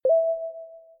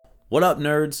What up,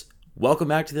 nerds? Welcome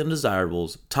back to the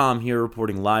Undesirables. Tom here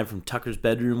reporting live from Tucker's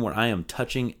bedroom where I am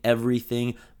touching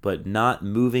everything but not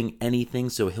moving anything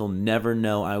so he'll never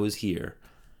know I was here.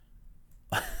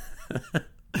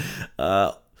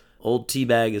 Old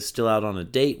Teabag is still out on a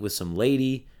date with some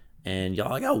lady, and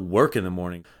y'all, I got work in the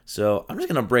morning, so I'm just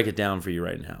going to break it down for you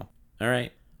right now. All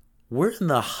right? We're in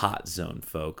the hot zone,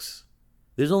 folks.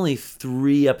 There's only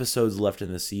 3 episodes left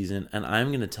in the season, and I'm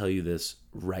going to tell you this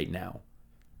right now.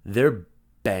 They're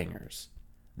bangers.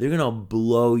 They're going to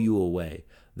blow you away.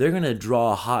 They're going to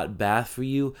draw a hot bath for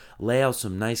you, lay out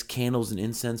some nice candles and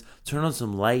incense, turn on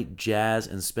some light jazz,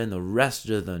 and spend the rest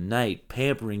of the night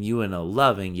pampering you in a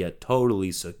loving yet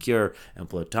totally secure and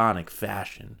platonic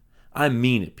fashion. I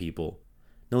mean it, people.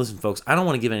 Now listen, folks, I don't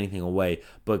want to give anything away,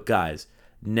 but guys,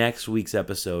 next week's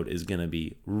episode is going to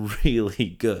be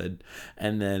really good.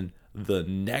 And then the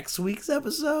next week's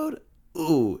episode,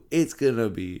 ooh, it's going to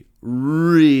be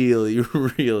really,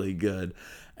 really good.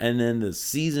 And then the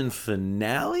season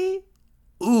finale,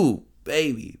 ooh,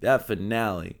 baby, that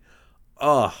finale.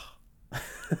 Oh.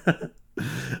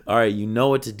 All right, you know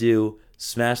what to do.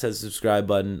 Smash that subscribe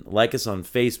button. Like us on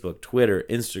Facebook, Twitter,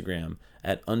 Instagram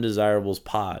at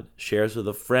UndesirablesPod. Share us with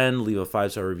a friend. Leave a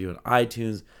 5-star review on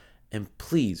iTunes. And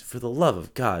please, for the love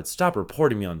of God, stop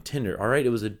reporting me on Tinder, all right? It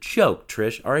was a joke,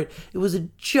 Trish, all right? It was a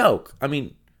joke. I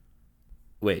mean,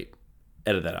 wait,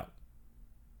 edit that out.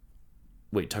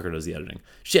 Wait, Tucker does the editing.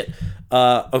 Shit.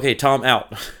 Okay, Tom,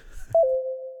 out.